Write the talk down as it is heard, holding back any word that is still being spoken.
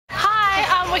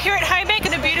we're here at Homebake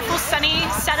on a beautiful sunny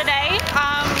Saturday.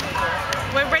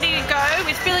 We're ready to go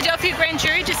with Philadelphia Grand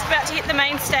Jury, just about to hit the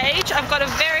main stage. I've got a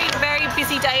very, very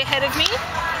busy day ahead of me.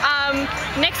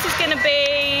 Next is going to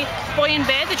be Boy and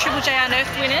Bear, the Triple J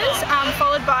Unearthed winners,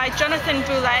 followed by Jonathan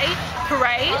Boulay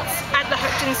Parades at the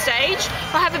Hopeton stage.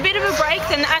 I'll have a bit of a break,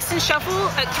 then the Aston Shuffle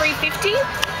at 3:50.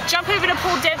 Jump over to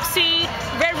Paul Dempsey,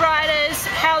 Red Riders,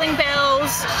 Howling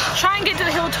Bells, try and get to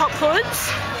the Hilltop Hoods,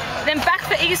 then back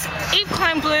for Eve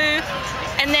Climb Blue,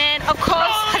 and then of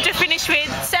course have to finish with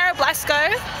Sarah Blasco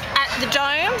at the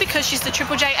Dome because she's the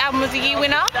Triple J Album of the Year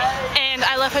winner and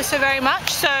I love her so very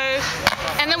much. So,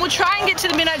 and then we'll try and get to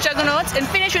the Midnight Juggernauts and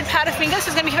finish with Powderfinger.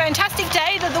 So it's going to be a fantastic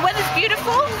day. The weather's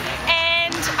beautiful,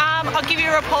 and I'll give you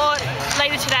a report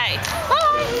later today.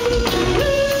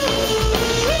 Bye!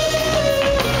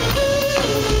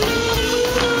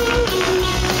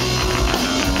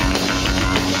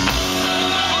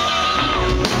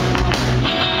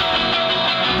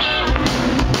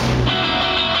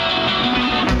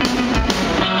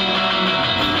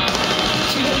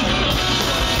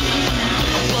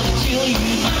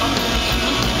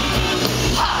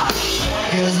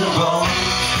 Here's the bone.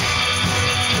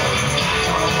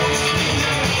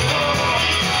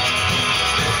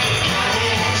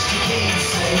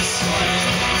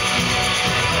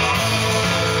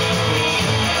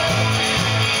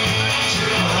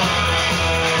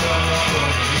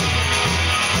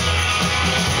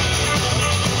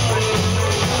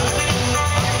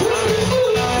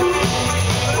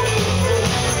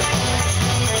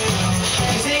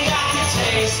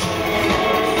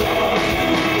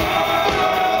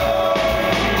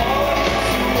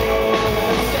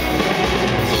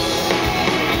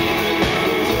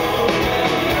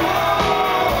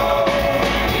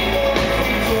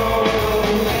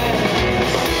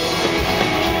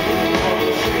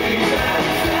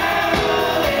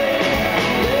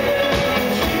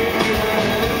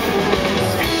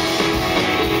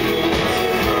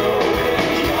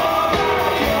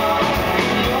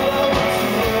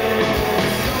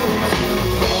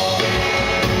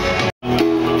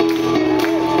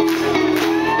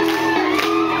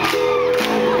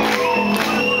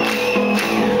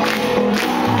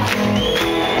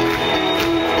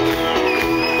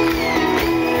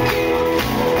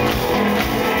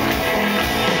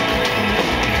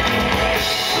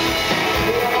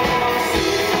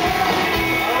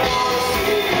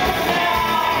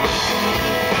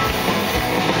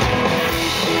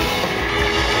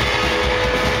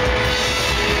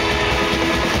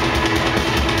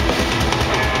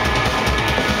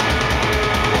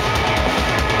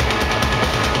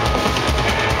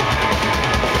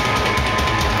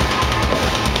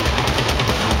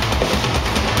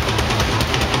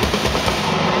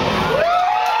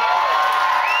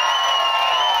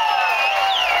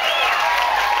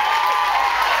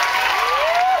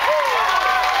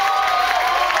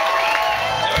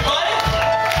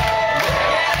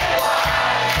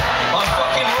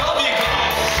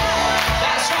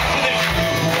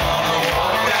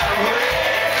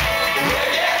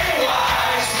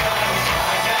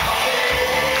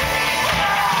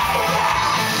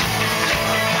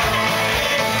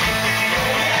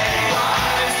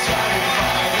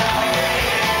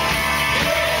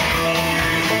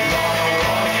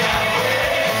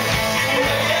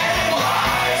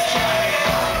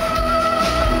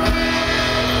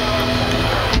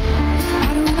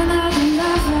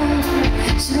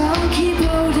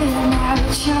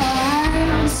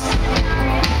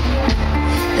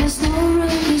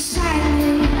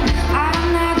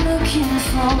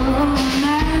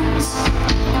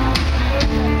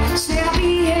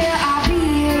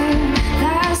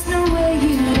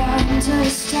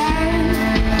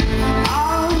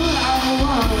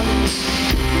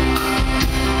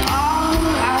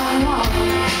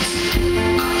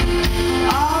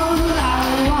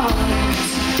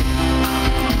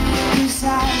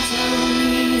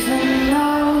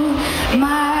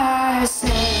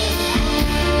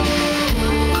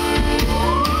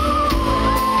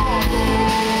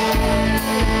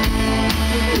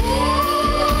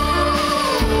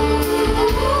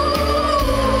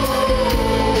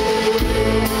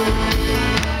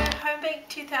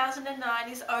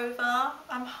 Is over.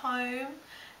 I'm home,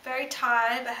 very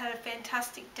tired, but had a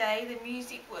fantastic day. The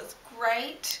music was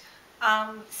great.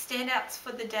 Standouts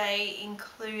for the day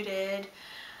included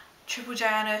Triple J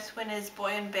Unearthed winners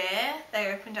Boy and Bear.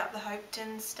 They opened up the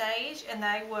Hopeton stage and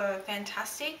they were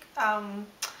fantastic.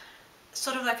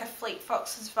 Sort of like a Fleet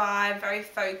Foxes vibe, very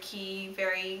folky,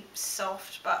 very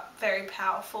soft but very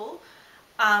powerful.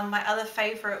 My other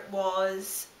favourite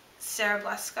was Sarah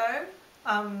Blasco.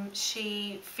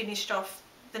 She finished off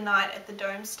the night at the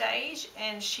Dome stage,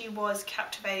 and she was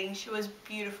captivating. She was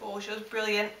beautiful. She was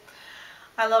brilliant.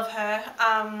 I love her.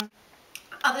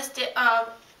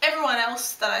 Everyone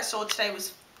else that I saw today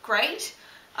was great.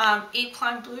 Eve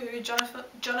Klein Blue,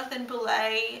 Jonathan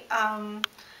Boulay.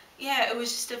 Yeah, it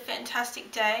was just a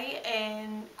fantastic day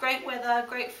and great weather,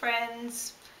 great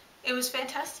friends. It was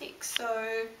fantastic.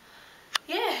 So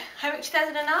yeah, Homebake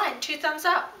 2009, 2 thumbs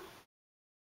up.